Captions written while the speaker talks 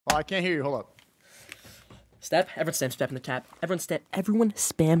Oh, I can't hear you. Hold up. Step. Everyone spam step in the chat. Everyone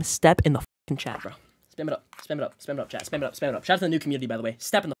spam step in the fucking chat, bro. Spam it up. Spam it up. Spam it up, chat. Spam it up. Spam it up. Shout out to the new community, by the way.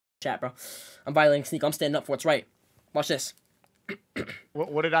 Step in the chat, bro. I'm violating Sneako. I'm standing up for what's right. Watch this.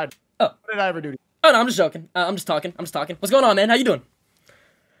 What did I? Oh. What did I ever do to you? Oh no, I'm just joking. I'm just talking. What's going on, man? How you doing?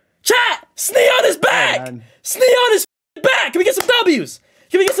 Chat! Sneon is back! Hey, Sneon is back! Can we get some W's?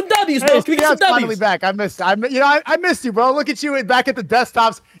 Can we get some W's, bro? Can we get some W's? Finally back. I missed you, bro. Look at you back at the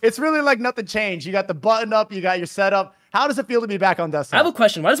desktops. It's really like nothing changed. You got the button up. You got your setup. How does it feel to be back on desktop? I have a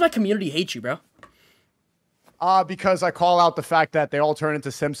question. Why does my community hate you, bro? Because I call out the fact that they all turn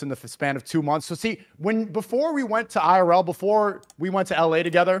into simps in the span of 2 months. So see, before we went to IRL, before we went to LA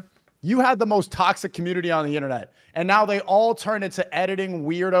together, you had the most toxic community on the internet. And now they all turn into editing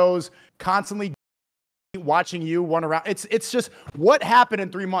weirdos, constantly watching you run around. It's just what happened in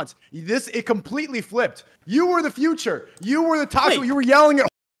 3 months. It completely flipped. You were the future. You were the toxic. Wait, you were yelling at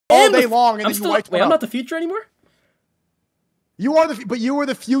all day long, and then you wiped Wait, I'm not the future anymore? You are but you were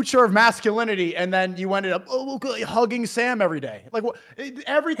the future of masculinity, and then you ended up hugging Sam every day. Like what?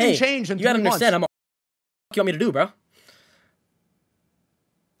 Everything changed in 3 months. You gotta understand. What you want me to do, bro?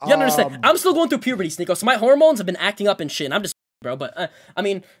 You gotta understand. I'm still going through puberty, Sneako, so my hormones have been acting up and shit. And I'm just, bro. But I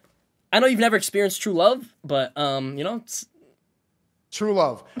mean, I know you've never experienced true love, but you know, true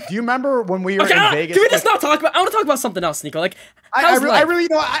love. Do you remember when we were in Vegas? Can we just not talk about? I want to talk about something else, Sneako. Like, I really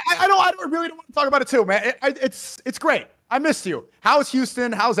don't. I really don't want to talk about it too, man. It's great. I missed you. How's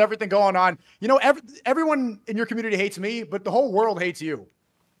Houston? How's everything going on? You know, everyone in your community hates me, but the whole world hates you.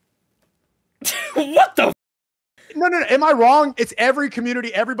 What the? No. Am I wrong? It's every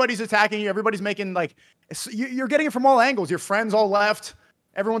community. Everybody's attacking you. Everybody's making like, you're getting it from all angles. Your friends all left.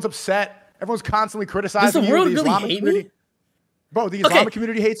 Everyone's upset. Everyone's constantly criticizing you. Does the world really hate me? Bro, the Islamic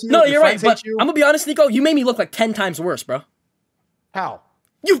community hates you. No, you're right. But I'm going to be honest, Sneako. You made me look like 10 times worse, bro. How?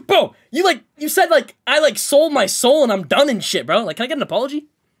 You said like I like sold my soul and I'm done and shit, bro. Like, can I get an apology?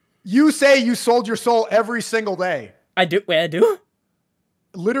 You say you sold your soul every single day. I do. Wait, I do?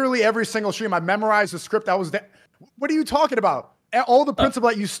 Literally every single stream. I memorized the script that was there. What are you talking about? All the principle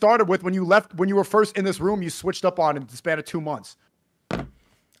that you started with when you were first in this room, you switched up on in the span of 2 months.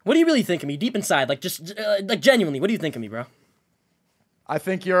 What do you really think of me deep inside? Like, just like genuinely, what do you think of me, bro? I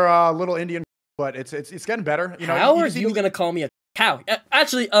think you're a little Indian, but it's getting better. You know, how are you gonna call me a cow?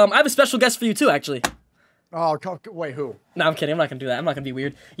 Actually, I have a special guest for you too. Actually. Oh wait, who? No, I'm kidding. I'm not gonna do that. I'm not gonna be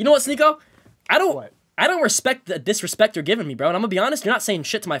weird. You know what, Sneako? I don't respect the disrespect you're giving me, bro. And I'm gonna be honest. You're not saying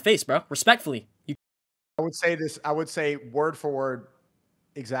shit to my face, bro. Respectfully. I would say this. I would say word for word,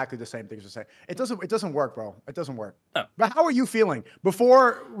 exactly the same things you're saying. It doesn't work, bro. It doesn't work. Oh. But how are you feeling?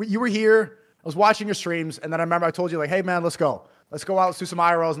 Before you were here, I was watching your streams, and then I remember I told you like, "Hey, man, let's go. Let's go out, let's do some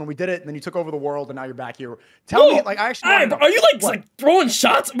IRLs," and then we did it, and then you took over the world, and now you're back here. Tell me, like, I actually are you like throwing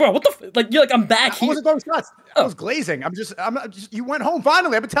shots, bro? What the like? You're like, I'm back here. I wasn't throwing shots. I was glazing. You went home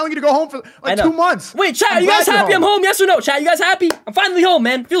finally. I've been telling you to go home for like 2 months. Wait, chat, are you guys happy I'm home? Yes or no? Chat, you guys happy? I'm finally home,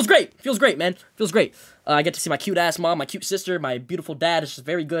 man. Feels great. Feels great, man. Feels great. I get to see my cute ass mom, my cute sister, my beautiful dad. It's just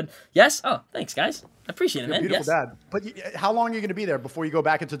very good. Yes? Oh, thanks, guys. I appreciate it, man. Beautiful dad. But how long are you going to be there before you go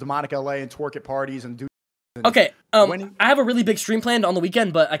back into demonic LA and twerk at parties and do? Okay, I have a really big stream planned on the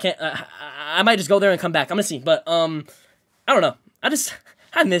weekend, but I can't. I might just go there and come back. I'm gonna see, but I don't know.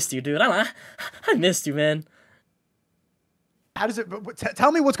 I missed you, dude. I missed you, man. How does it?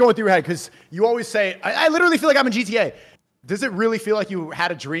 Tell me what's going through your head, because you always say, I literally feel like I'm in GTA. Does it really feel like you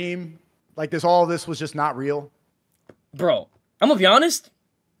had a dream? Like all this was just not real? Bro, I'm gonna be honest.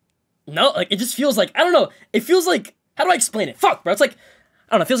 No, like it just feels like, I don't know. It feels like, how do I explain it? Fuck, bro. It's like,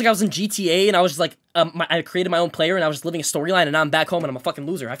 I don't know. It feels like I was in GTA and I was just like, I created my own player and I was just living a storyline, and now I'm back home and I'm a fucking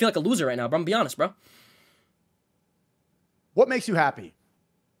loser. I feel like a loser right now, bro. I'm gonna be honest, bro. What makes you happy?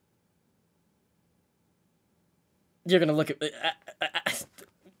 You're gonna look at,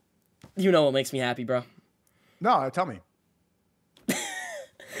 you know what makes me happy, bro. No, tell me.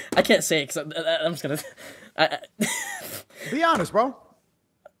 I can't say it because I'm just gonna. Be honest, bro.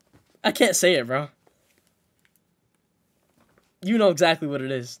 I can't say it, bro. You know exactly what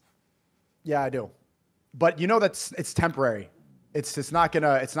it is. Yeah, I do. But you know it's temporary. It's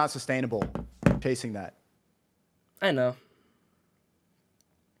not sustainable chasing that. I know.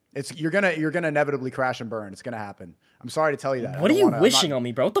 You're gonna inevitably crash and burn. It's gonna happen. I'm sorry to tell you that. What are you wishing on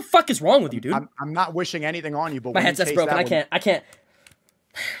me, bro? What the fuck is wrong with you, dude? I'm not wishing anything on you, but my headset's broken. I can't.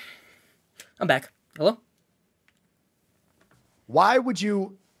 I'm back. Hello? Why would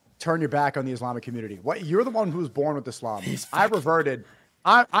you turn your back on the Islamic community? What? You're the one who was born with Islam. I reverted.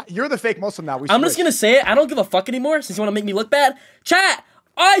 You're the fake Muslim now. I'm just gonna say it. I don't give a fuck anymore since you want to make me look bad. Chat,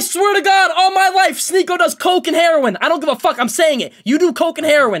 I swear to God, all my life, Sneako does coke and heroin. I don't give a fuck. I'm saying it. You do coke and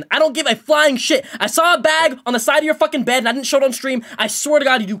heroin. I don't give a flying shit. I saw a bag on the side of your fucking bed, and I didn't show it on stream. I swear to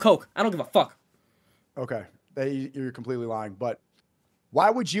God, you do coke. I don't give a fuck. Okay, you're completely lying. But why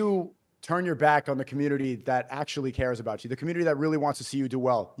would you turn your back on the community that actually cares about you? The community that really wants to see you do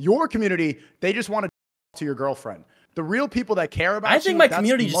well. Your community, they just want to your girlfriend. The real people that care about you. I think my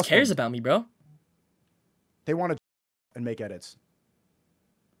community just cares about me, bro. They want to and make edits.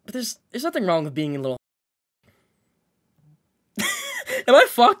 But there's nothing wrong with being a little. Am I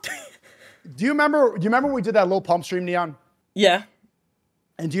fucked? Do you remember when we did that Lil Pump stream, N3on? Yeah.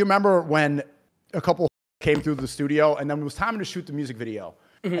 And do you remember when a couple came through the studio and then it was time to shoot the music video?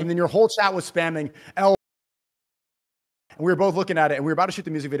 And then your whole chat was spamming L. And we were both looking at it and we were about to shoot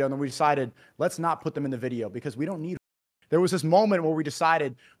the music video and then we decided, let's not put them in the video because we don't need. There was this moment where we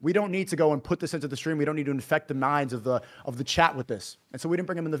decided we don't need to go and put this into the stream. We don't need to infect the minds of the chat with this. And so we didn't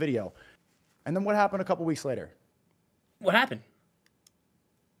bring them in the video. And then what happened a couple weeks later? What happened?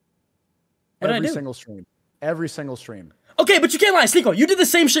 What did I do? Every single stream. Okay, but you can't lie, Sneako. You did the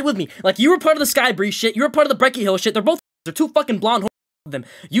same shit with me. Like, you were part of the Sky Breeze shit. You were part of the Brecky Hill shit. They're two fucking blonde of them.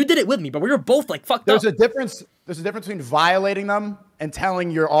 You did it with me, but we were both like fucked up. There's a difference between violating them and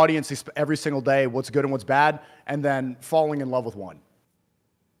telling your audience every single day what's good and what's bad, and then falling in love with one.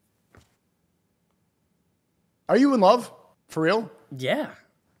 Are you in love? For real? Yeah.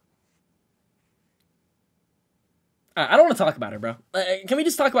 I don't want to talk about it, bro. Can we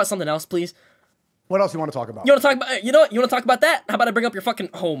just talk about something else, please? What else you want to talk about? You want to talk about? You know what? You want to talk about that? How about I bring up your fucking?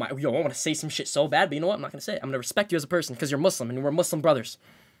 Oh my! Yo, I want to say some shit so bad, but you know what? I'm not gonna say it. I'm gonna respect you as a person because you're Muslim and we're Muslim brothers.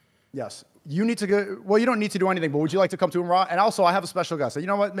 Yes. You need to go. Well, you don't need to do anything, but would you like to come to Umrah? And also, I have a special guest. So you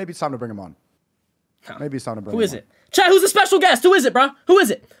know what? Maybe it's time to bring him on. Maybe it's time to bring him on. Who is it? Chat, who's the special guest? Who is it, bro? Who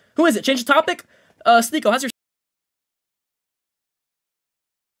is it? Who is it? Change the topic. Sneako, how's your?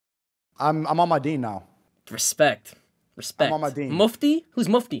 I'm on my deen now. Respect. I'm on my deen. Mufti? Who's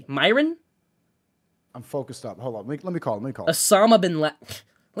Mufti? Myron? I'm focused up. Hold on. Let me call him. Osama bin Laden.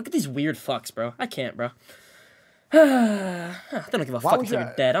 Look at these weird fucks, bro. I can't, bro. I don't give a fuck if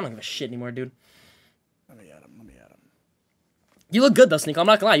you're dead. I don't give a shit anymore, dude. Let me add him. You look good, though, Sneako. I'm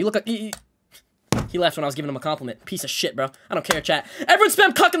not gonna lie. You look like... He left when I was giving him a compliment. Piece of shit, bro. I don't care, chat. Everyone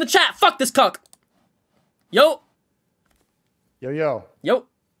spam cuck in the chat. Fuck this cuck. Yo. Yo.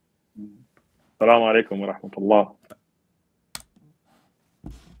 Assalamu alaikum wa rahmatullah.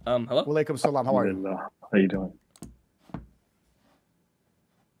 Hello? Walaikum salam. How are you? How you doing?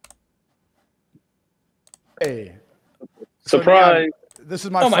 Hey. Surprise. So, this is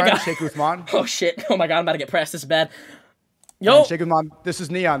my friend, Sheikh Uthman. Oh, shit. Oh, my God. I'm about to get pressed. This is bad. Yo. Sheikh Uthman, this is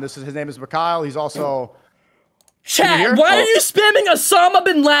N3on. His name is Mikhail. He's also... Chat, why are you spamming Osama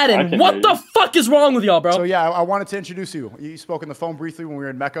bin Laden? What the fuck is wrong with y'all, bro? So, yeah, I wanted to introduce you. You spoke on the phone briefly when we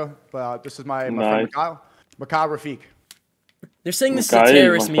were in Mecca. But this is my friend Mikhail. Mikhail Rafiq. They're saying this is a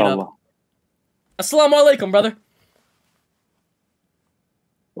terrorist meetup. Assalamu alaikum, brother.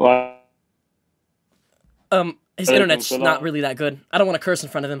 His internet's not really that good. I don't want to curse in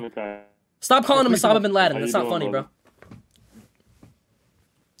front of him. Stop calling him Osama bin Laden. That's not funny, bro.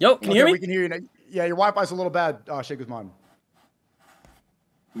 Yo, can you hear me? We can hear you now. Yeah, your Wi-Fi's a little bad, Sheikh Uthman.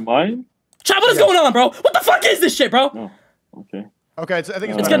 Mine? Chat, what is going on, bro? What the fuck is this shit, bro? Oh, okay. Okay, I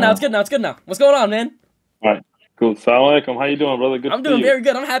think it's good now. It's good now. What's going on, man? All right. Cool. Assalamu alaikum. How you doing, brother? Good. I'm doing very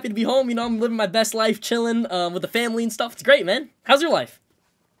good. I'm happy to be home. You know, I'm living my best life, chilling with the family and stuff. It's great, man. How's your life?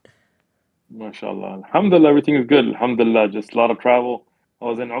 MashaAllah. Alhamdulillah, everything is good. Alhamdulillah, just a lot of travel. I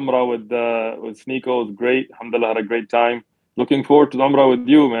was in Umrah with Sneako. It was great. Alhamdulillah, had a great time. Looking forward to the Umrah with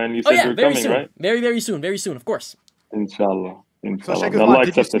you, man. You said you're coming, soon. right? Very soon, of course. Inshallah. So, Sheikh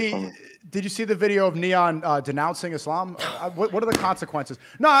Uthman, did you see the video of N3on denouncing Islam? What are the consequences?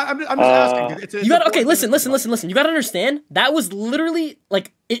 No, I'm just asking. Listen. You gotta understand, that was literally,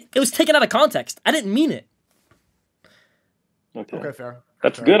 like, it was taken out of context. I didn't mean it. Okay, fair.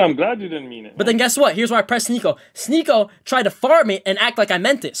 That's good. I'm glad you didn't mean it. But then guess what? Here's why I pressed Sneako. Sneako tried to fart me and act like I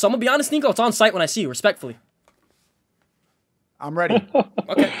meant it. So I'm gonna be honest, Sneako, it's on site when I see you, respectfully. I'm ready.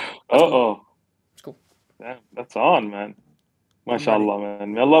 Okay. It's cool. Damn, that's on, man. MashaAllah,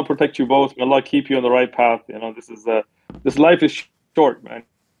 man. May Allah protect you both. May Allah keep you on the right path. You know, this life is short, man.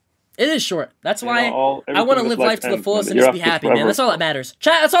 It is short. That's why I want to live life to the fullest and just be happy, man. That's all that matters.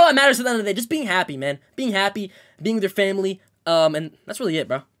 Chat, that's all that matters at the end of the day. Just being happy, man. Being happy, being with your family, and that's really it,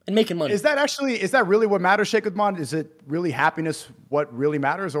 bro. And making money. Is that really what matters, Sheikh Uthman? Is it really happiness what really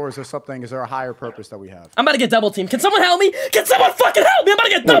matters, or is there a higher purpose that we have? I'm about to get double teamed. Can someone help me? Can someone fucking help me? I'm about to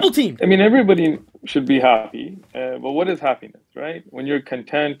get double teamed. I mean, everybody should be happy, but what is happiness, right? When you're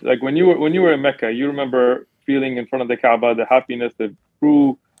content, like when you were in Mecca, you remember feeling in front of the Kaaba, the happiness, the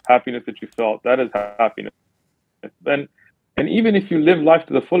true happiness that you felt. That is happiness. And even if you live life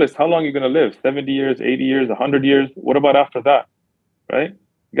to the fullest, how long are you going to live? 70 years, 80 years, 100 years? What about after that, right?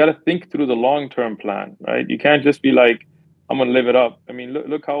 You got to think through the long-term plan, right? You can't just be like, I'm going to live it up. I mean,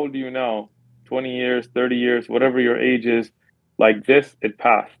 look how old are you now? 20 years, 30 years, whatever your age is. Like this, it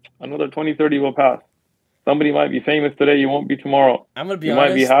passed. Another 20, 30 will pass. Somebody might be famous today, you won't be tomorrow. I'm gonna be you honest.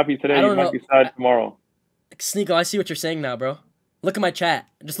 You might be happy today, you might be sad tomorrow. Sneako, I see what you're saying now, bro. Look at my chat.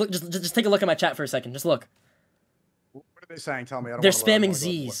 Just take a look at my chat for a second. Just look. What are they saying? Tell me. I don't They're spamming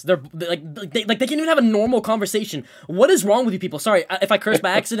Z's. They're they can't even have a normal conversation. What is wrong with you people? Sorry, if I curse by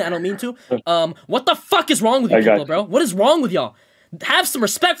accident, I don't mean to. What the fuck is wrong with you people, bro? What is wrong with y'all? Have some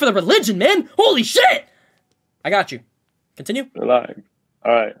respect for the religion, man. Holy shit! I got you. Continue. Relax.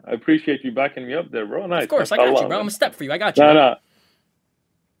 All right. I appreciate you backing me up there, bro. Nice. Of course, I got you, bro. I'm a step for you. I got you. No.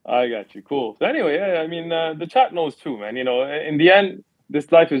 I got you. Cool. So anyway, yeah, I mean, the chat knows too, man. You know, in the end,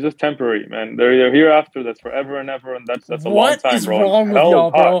 this life is just temporary, man. They're hereafter. That's forever and ever, and that's a long time, bro. What is wrong with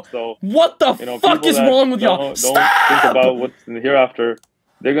y'all, bro? So, what the fuck is wrong with y'all? Don't think about what's in the hereafter.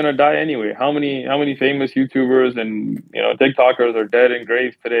 They're gonna die anyway. How many famous YouTubers and TikTokers are dead in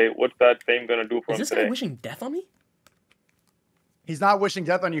graves today? What's that fame gonna do for them today? Is this guy wishing death on me? He's not wishing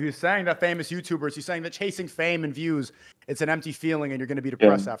death on you. He's saying that famous YouTubers. He's saying that chasing fame and views, it's an empty feeling, and you're going to be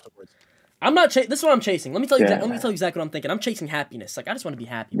depressed afterwards. I'm not. This is what I'm chasing. Let me tell you. Let me tell you exactly what I'm thinking. I'm chasing happiness. Like I just want to be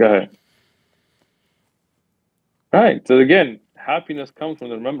happy. Go ahead. Right. So again, happiness comes from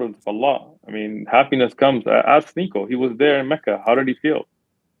the remembrance of Allah. I mean, happiness comes. Ask Sneako. He was there in Mecca. How did he feel?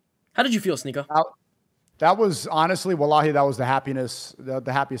 How did you feel, Sneako? That was honestly, wallahi, that was the happiest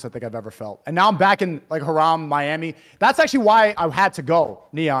I think I've ever felt. And now I'm back in like Haram, Miami. That's actually why I had to go,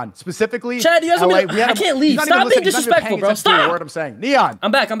 N3on. Specifically, Chad, you guys LA, I can't leave. Stop being disrespectful, bro. Stop. What I'm saying. N3on.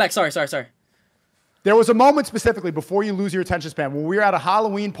 I'm back. Sorry. There was a moment specifically before you lose your attention span when we were at a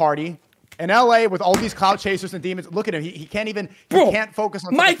Halloween party in LA with all these cloud chasers and demons. Look at him. He can't even, he can't focus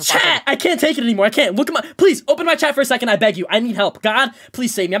on my chat. I can't take it anymore. I can't. Look at my, please open my chat for a second. I beg you. I need help. God,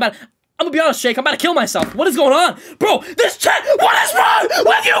 please save me. I'm gonna be honest, Sheikh. I'm about to kill myself. What is going on? Bro, this chat, what is wrong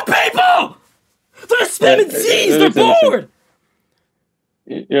with you people? They're spamming Z's. They're bored.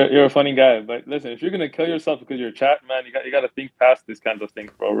 You're a funny guy, but listen, if you're gonna kill yourself because you're chat, man, you got to think past these kinds of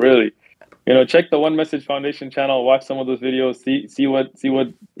things, bro. Really, check the One Message Foundation channel, watch some of those videos, see what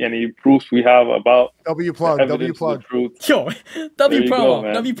proofs we have about W plug. Yo, W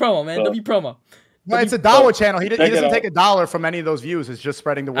promo, man, so, W promo. Well, it's a dollar channel. He doesn't take $1 from any of those views. It's just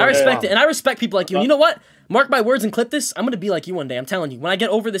spreading the word. I respect it, and I respect people like you. And you know what? Mark my words and clip this. I'm gonna be like you one day. I'm telling you. When I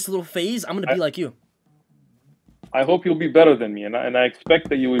get over this little phase, I'm gonna be like you. I hope you'll be better than me, and I expect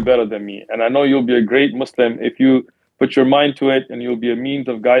that you'll be better than me. And I know you'll be a great Muslim if you put your mind to it, and you'll be a means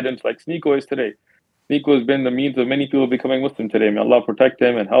of guidance like Sneako is today. Sneako has been the means of many people becoming Muslim today. May Allah protect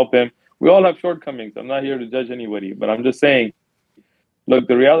him and help him. We all have shortcomings. I'm not here to judge anybody, but I'm just saying, look,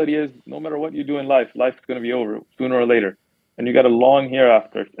 the reality is, no matter what you do in life, life's going to be over sooner or later. And you got a long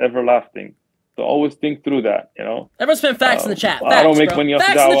hereafter. It's everlasting. So always think through that, Everyone spam facts in the chat. Facts, I don't make money off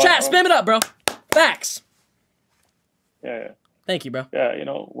facts in the chat. Spam it up, bro. Facts. Yeah. Thank you, bro. Yeah,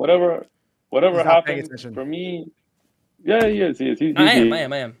 whatever happens for me. Yeah, he is. I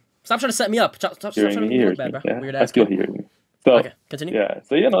am. Stop trying to set me up. Stop trying to make me look bad, bro. Yeah, Weird I ass. still hear me. So, okay, continue. Yeah.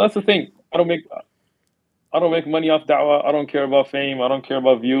 So that's the thing. I don't make money off da'wah. I don't care about fame. I don't care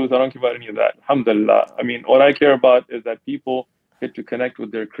about views. I don't care about any of that. Alhamdulillah. I mean, what I care about is that people get to connect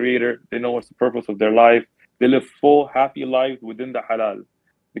with their creator. They know what's the purpose of their life. They live full, happy lives within the halal.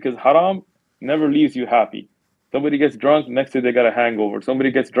 Because haram never leaves you happy. Somebody gets drunk, next day they got a hangover.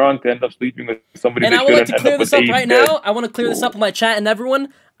 Somebody gets drunk, they end up sleeping with somebody and they shouldn't. And I would like to clear this up right dead. now. I want to clear this up with my chat and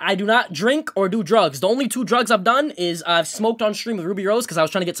everyone. I do not drink or do drugs. The only 2 drugs I've done is I've smoked on stream with Ruby Rose because I was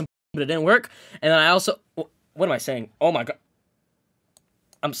trying to get some, but it didn't work. And then I also, what am I saying? Oh my god,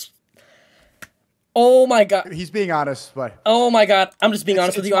 oh my god. He's being honest, but. Oh my god, I'm just being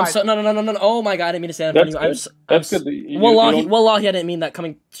honest with you. I'm so no. Oh my god, I didn't mean to say that in front of you. That's good. Wallahi, I didn't mean that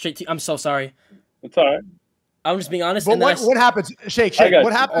coming straight to you. I'm so sorry. It's all right. I'm just being honest. But what happens, Sheikh?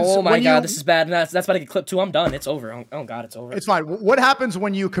 What happens? Oh my god, this is bad. That's about to get clipped too. I'm done. It's over. Oh god, it's over. It's fine. What happens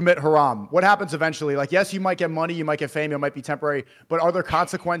when you commit haram? What happens eventually? Like, yes, you might get money, you might get fame, it might be temporary, but are there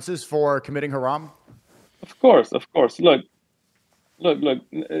consequences for committing haram? Of course. Look.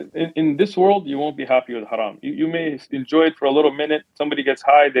 In this world, you won't be happy with haram. You may enjoy it for a little minute. Somebody gets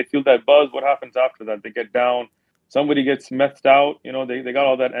high, they feel that buzz. What happens after that? They get down. Somebody gets methed out, they got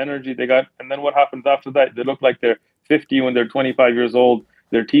all that energy and then what happens after that? They look like they're 50 when they're 25 years old.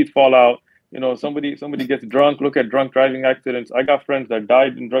 Their teeth fall out. Somebody gets drunk. Look at drunk driving accidents. I got friends that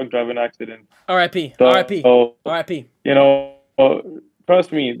died in drunk driving accidents. R.I.P. So, R.I.P. R.I.P. From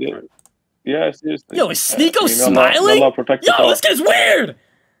Trust me. Yeah, seriously. Yo, is Sneako May Allah smiling? protect Yo, us all. this guy's weird.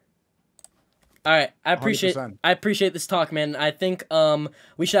 All right, I appreciate 100%. this talk, man. I think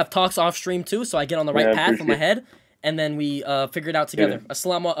we should have talks off stream too, so I get on the right Yeah, path in my head, and then we figure it out together.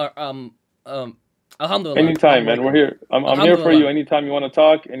 Alhamdulillah. Anytime, man. We're here. I'm here for you. Anytime you want to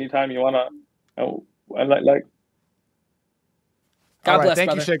talk. Anytime you want to. Like. God bless, thank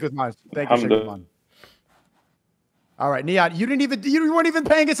brother. you, Sheikh Uthman. Thank you, Sheikh Uthman. All right, N3on, you weren't even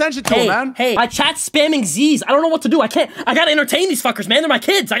paying attention to him, man. Hey, my chat's spamming Z's. I don't know what to do. I gotta entertain these fuckers, man. They're my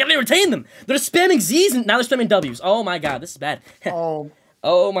kids. I gotta entertain them. They're just spamming Z's and now they're spamming W's. Oh my god, this is bad.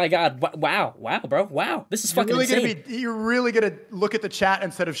 Oh my god. Wow, bro. Wow. This is fucking insane. You're really gonna look at the chat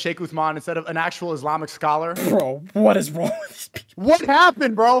instead of Sheikh Uthman, instead of an actual Islamic scholar? Bro, what is wrong with these people? What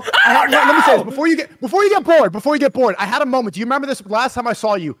happened, bro? Let me say this before you get bored. I had a moment. Do you remember this last time I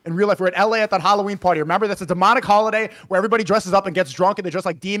saw you in real life? We're at LA at that Halloween party. Remember, that's a demonic holiday where everybody dresses up and gets drunk and they dress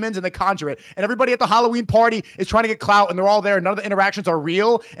like demons and they conjure it. And everybody at the Halloween party is trying to get clout and they're all there. None of the interactions are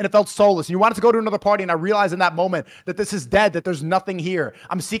real and it felt soulless. And you wanted to go to another party, and I realized in that moment that this is dead, that there's nothing here.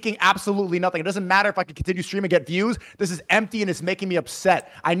 I'm seeking absolutely nothing. It doesn't matter if I can continue streaming and get views. This is empty and it's making me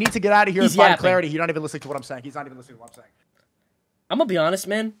upset. I need to get out of here and find clarity. He's not even listening to what I'm saying. He's not even listening to what I'm saying. I'm gonna be honest,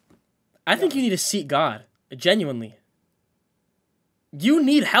 man. I think you need to seek God. Genuinely. You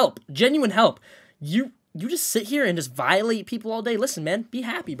need help. Genuine help. You just sit here and just violate people all day. Listen, man. Be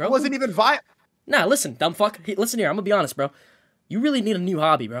happy, bro. It wasn't even Nah, listen, dumb fuck. Hey, listen here. I'm gonna be honest, bro. You really need a new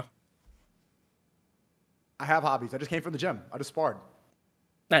hobby, bro. I have hobbies. I just came from the gym. I just sparred.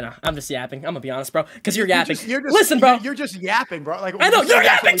 I know. I'm just yapping. I'm gonna be honest, bro. Because you're yapping. Listen, bro. You're just yapping, bro. Like I know. You're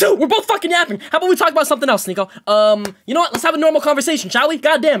yapping too. We're both fucking yapping. How about we talk about something else, Sneako? You know what? Let's have a normal conversation, shall we?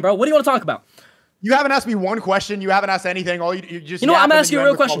 Goddamn, bro. What do you want to talk about? You haven't asked me one question. You haven't asked anything. All you just. You know what? I'm gonna ask you a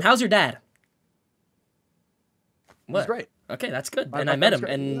real question. How's your dad? What? He's great. Okay, that's good. And I met him.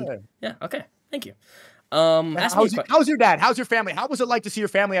 And yeah. Okay. Thank you. How's your dad? How's your family? How was it like to see your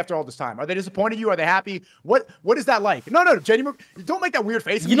family after all this time? Are they disappointed in you? Are they happy? What is that like? No, genuine. Don't make that weird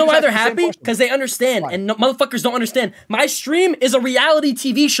face. You know why they're happy? Because they understand, and motherfuckers don't understand. My stream is a reality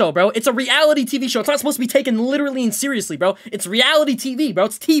TV show, bro. It's a reality TV show. It's not supposed to be taken literally and seriously, bro. It's reality TV, bro.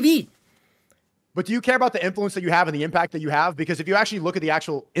 It's TV. But do you care about the influence that you have and the impact that you have? Because if you actually look at the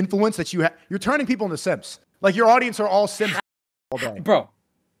actual influence that you have, you're turning people into simps. Like your audience are all simps all day. Bro.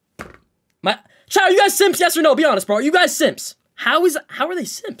 Child, are you guys simps? Yes or no? Be honest, bro. Are you guys simps? How are they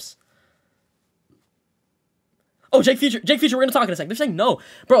simps? Oh, Jake Future, we're gonna talk in a second. They're saying no.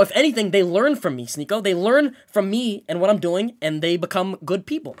 Bro, if anything, they learn from me, Sneako. They learn from me and what I'm doing, and they become good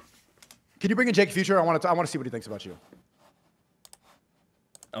people. Can you bring in Jake Future? I want to see what he thinks about you.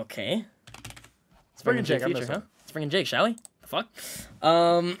 Okay. Let's bring in Jake Future, huh? Let's bring in Jake, shall we? Fuck.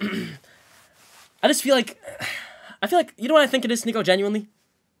 I just feel like you know what I think it is, Sneako, genuinely?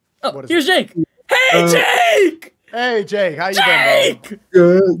 Oh, here's Jake. Hey, Jake! Hey, Jake. How you been,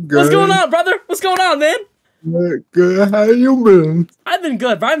 bro? Good. What's going on, brother? What's going on, man? Good. How you been? I've been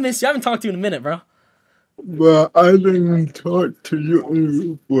good, bro. I miss you. I haven't talked to you in a minute, bro. But I didn't talk to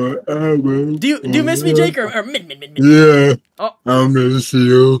you forever. Do you miss me, Jake? Or mid? Yeah. Oh. I miss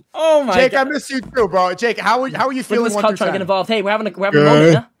you. Oh my Jake, God. I miss you too, bro. Jake, how are you feeling? Look at this cuck trying to get involved. Hey, we're having a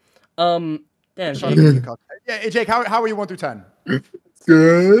moment, yeah? Damn, Jake. Yeah, Jake, how are you 1 through 10?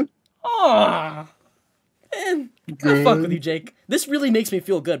 Good. Aw. Man, I fuck with you, Jake. This really makes me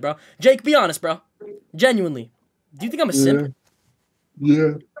feel good, bro. Jake, be honest, bro. Genuinely. Do you think I'm a simp?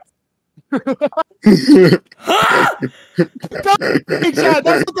 Yeah. Chad,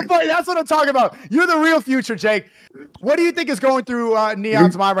 that's what I'm talking about. You're the real Future, Jake. What do you think is going through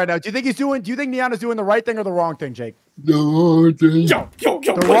N3on's mind right now? Do you think N3on is doing the right thing or the wrong thing, Jake? The wrong thing. Yo.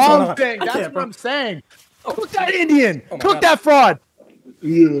 The wrong thing. That's what I'm saying. Cook that Indian. Cook that fraud.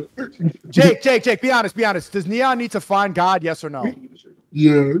 Yeah. Jake, be honest. Does N3on need to find God, yes or no?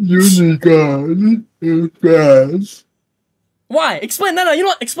 Yeah, you need God. It's fast. Why? Explain. No, you know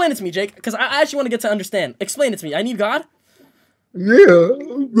what? Explain it to me, Jake, because I actually want to get to understand. Explain it to me. I need God? Yeah,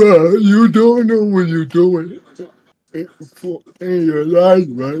 but you don't know what you're doing in your life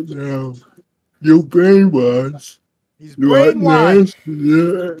right now. You're brainwashed. He's brainwashed.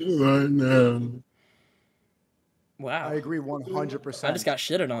 Yeah, right now. Wow. I agree 100%. I just got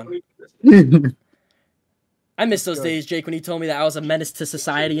shitted on. I miss those days, Jake, when you told me that I was a menace to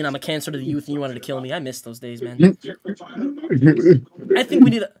society and I'm a cancer to the youth and you wanted to kill me. I miss those days, man. I think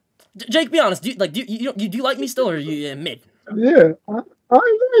we need a... Jake, be honest. Do you like me still, or are you mid? Yeah, I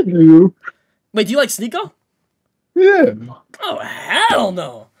like you. Wait, do you like Sneako? Yeah. Oh, hell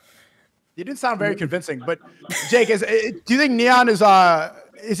no. You didn't sound very convincing, but Jake, do you think N3on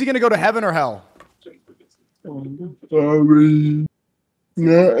is he going to go to heaven or hell? Sorry.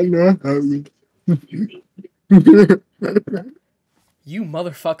 not having. You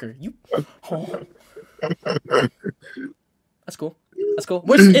motherfucker. You. Oh. That's cool. That's cool.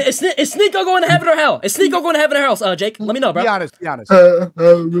 Is Sneako going to heaven or hell? Is Sneako going to heaven or hell? Jake, let me know, bro. Be honest. Be honest.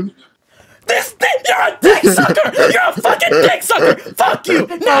 You're a dick sucker! You're a fucking dick sucker! Fuck you!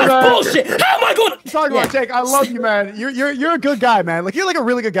 Nah, bullshit! How am I going to... Talking about Jake, I love you, man. You're a good guy, man. Like, you're like a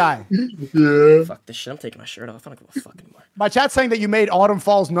really good guy. Yeah. Fuck this shit. I'm taking my shirt off. I don't give a fuck anymore. My chat's saying that you made Autumn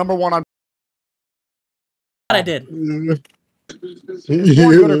Falls #1 on... I did. More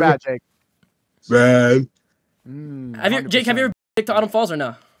good or bad, Jake? Bad. Jake, have you ever been to Autumn Falls or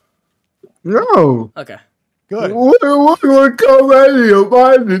no? No. Okay. Good. What would come out of your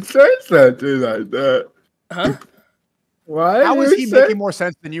mind to say something like that? Huh? Why? How is he making more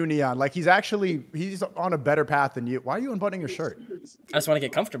sense than you, Neon? Like, he's on a better path than you. Why are you unbuttoning your shirt? I just want to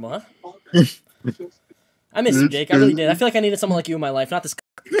get comfortable, huh? I miss you, Jake. I really did. I feel like I needed someone like you in my life, not this.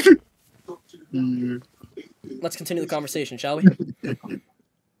 Let's continue the conversation, shall we?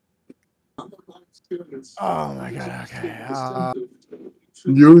 Oh my god. Okay.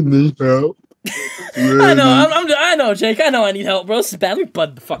 You need help. Really? I know, Jake. I know I need help, bro. This is bad. Let me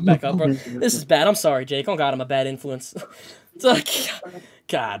bud the fuck back up, bro. This is bad. I'm sorry, Jake. Oh god, I'm a bad influence. It's like,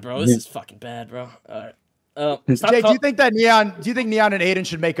 God, bro, this is fucking bad, bro. All right. Jake, do you think Neon and Aiden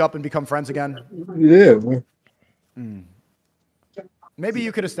should make up and become friends again? Yeah. Maybe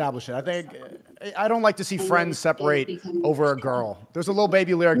you could establish it. I don't like to see friends separate over a girl. There's a little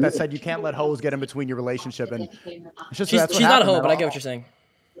baby lyric that said you can't let hoes get in between your relationship, and it's just she's not a hoe, but I get what you're saying.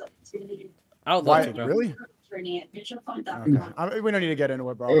 I would love to, bro. Really? Okay. We don't need to get into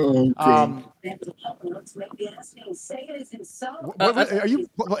it, bro. Are you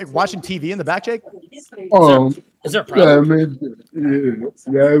watching TV in the back, Jake? Is there a problem?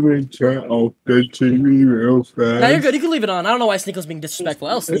 Let me turn off the TV real fast. No, you're good. You can leave it on. I don't know why Sneako's being disrespectful.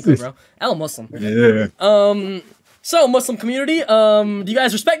 El Sneako, bro. El Muslim. Yeah. So, Muslim community, do you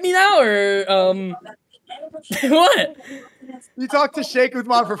guys respect me now, or, what? You talked to Sheikh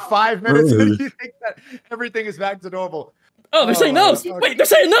Uthman for 5 minutes and you think that everything is back to normal. Oh, they're saying no. Okay. Wait, they're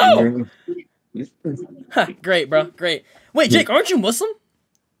saying no. Huh, great, bro. Great. Wait, Jake, aren't you Muslim?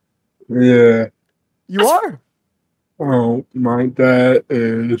 Yeah. You are? Oh, my dad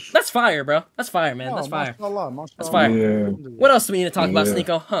is. That's fire, bro. That's fire, man. That's fire. That's fire. Yeah. What else do we need to talk about,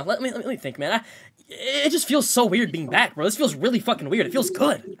 Sneako? Huh, let me think, man. It just feels so weird being back, bro. This feels really fucking weird. It feels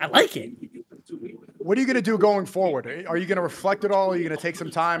good. I like it. What are you going to do going forward? Are you going to reflect it all? Are you going to take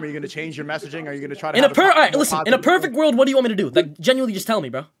some time? Are you going to change your messaging? Are you going to try to all right, listen, in a perfect world, what do you want me to do? Like, genuinely just tell me,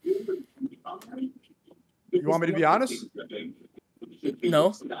 bro. You want me to be honest?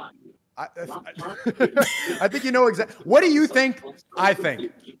 No. I think you know exactly. What do you think I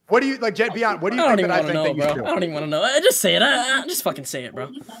think? What do you, like, Jet, be honest. What do you think that I think that you do? I don't even want to know. Just say it. Just fucking say it, bro.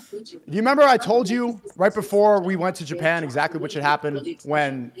 Do you remember I told you right before we went to Japan exactly what should happen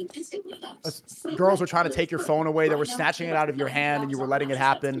when girls were trying to take your phone away? They were snatching it out of your hand and you were letting it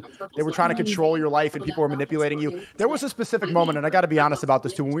happen. They were trying to control your life and people were manipulating you. There was a specific moment, and I got to be honest about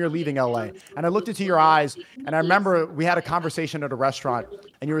this too, when we were leaving LA. And I looked into your eyes, and I remember we had a conversation at a restaurant,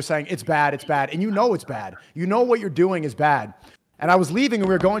 and you were saying, it's bad, it's bad. And you know it's bad. You know what you're doing is bad. And I was leaving and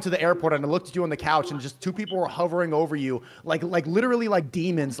we were going to the airport and I looked at you on the couch and just two people were hovering over you, like literally like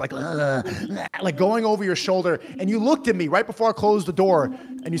demons, like going over your shoulder. And you looked at me right before I closed the door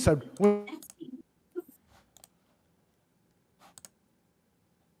and you said,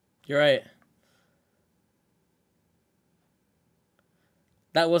 you're right.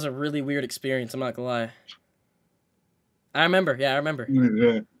 That was a really weird experience, I'm not gonna lie. I remember, yeah, I remember.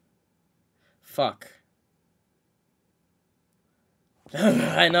 Yeah. Fuck.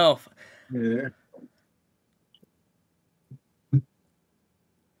 I know. Yeah.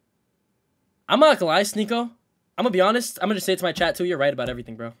 I'm not gonna lie, Sneako. I'm gonna be honest. I'm gonna just say it to my chat too. You're right about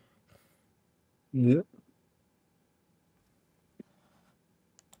everything, bro. Yeah. At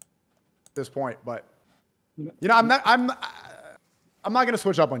this point, but you know, I'm not gonna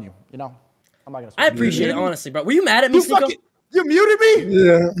switch up on you. You know, I'm not gonna. I appreciate it, honestly, bro. Were you mad at me, Sneako? You muted me?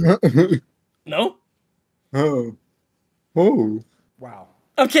 Yeah. No. Oh. Oh. Wow.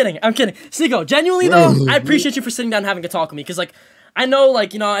 I'm kidding. Sneako, genuinely though, I appreciate you for sitting down and having a talk with me, because like I know,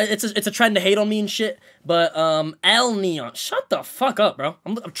 like, you know, it's a trend to hate on me and shit, but N3on, shut the fuck up, bro.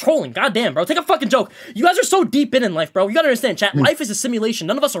 I'm trolling. Goddamn, bro. Take a fucking joke. You guys are so deep in life, bro. You gotta understand, chat. Life is a simulation.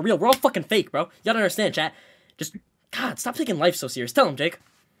 None of us are real. We're all fucking fake, bro. You gotta understand, chat. Just, God, stop taking life so serious. Tell him, Jake.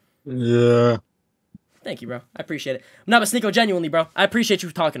 Yeah. Thank you, bro. I appreciate it. No, but Sneako, genuinely, bro. I appreciate you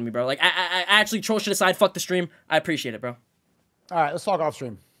for talking to me, bro. Like, I actually troll shit aside. Fuck the stream. I appreciate it, bro. All right, let's talk off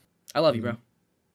stream. I love you, bro.